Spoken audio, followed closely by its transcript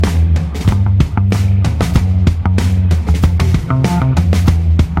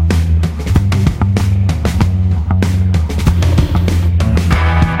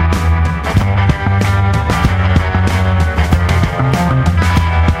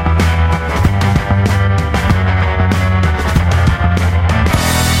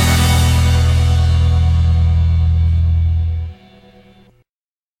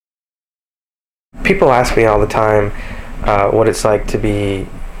People ask me all the time what it's like to be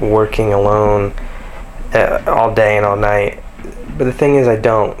working alone all day and all night. But the thing is, I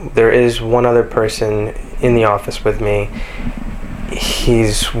don't. There is one other person in the office with me.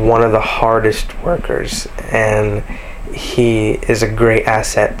 He's one of the hardest workers, and he is a great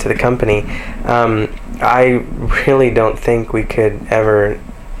asset to the company. I really don't think we could ever,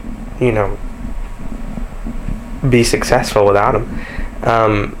 be successful without him.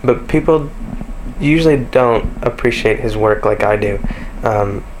 But people usually don't appreciate his work like I do.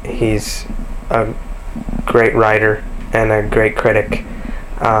 He's a great writer and a great critic,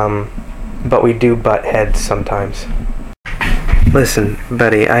 but we do butt heads sometimes. Listen,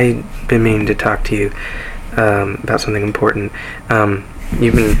 buddy, I've been meaning to talk to you about something important.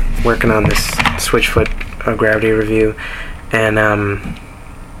 You've been working on this Switchfoot Gravity review, and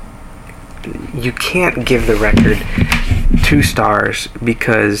you can't give the record 2 stars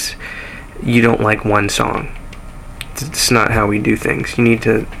because you don't like one song. It's not how we do things. You need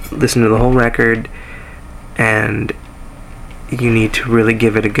to listen to the whole record, and you need to really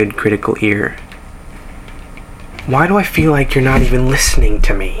give it a good critical ear. Why do I feel like you're not even listening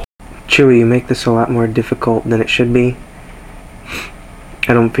to me? Chewy, you make this a lot more difficult than it should be.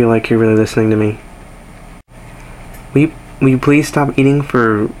 I don't feel like you're really listening to me. Will you please stop eating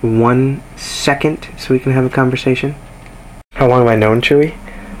for 1 second so we can have a conversation? How long have I known Chewy?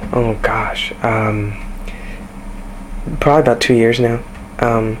 Oh gosh, probably about 2 years now.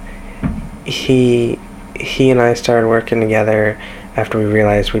 He and I started working together after we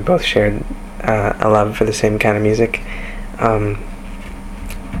realized we both shared a love for the same kind of music.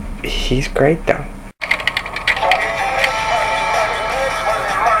 He's great though.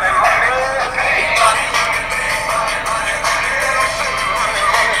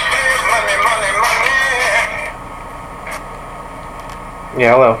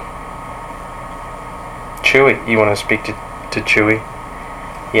 Yeah, hello. Chewy, you want to speak to Chewy?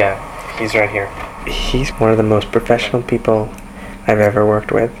 Yeah, he's right here. He's one of the most professional people I've ever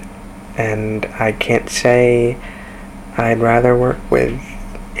worked with, and I can't say I'd rather work with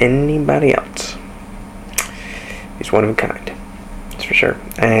anybody else. He's one of a kind, that's for sure,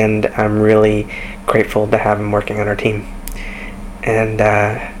 and I'm really grateful to have him working on our team. And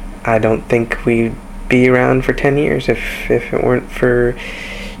I don't think we'd be around for 10 years if it weren't for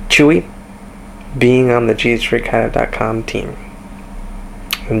Chewy being on the JesusFreakHideout.com team.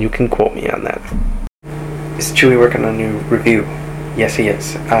 And you can quote me on that. Is Chewy working on a new review? Yes, he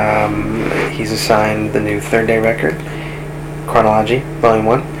is. He's assigned the new Third Day record, Chronology, Volume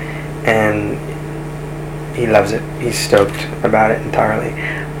 1, and he loves it. He's stoked about it entirely.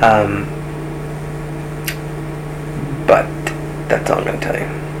 But that's all I'm going to tell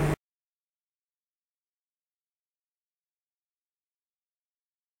you.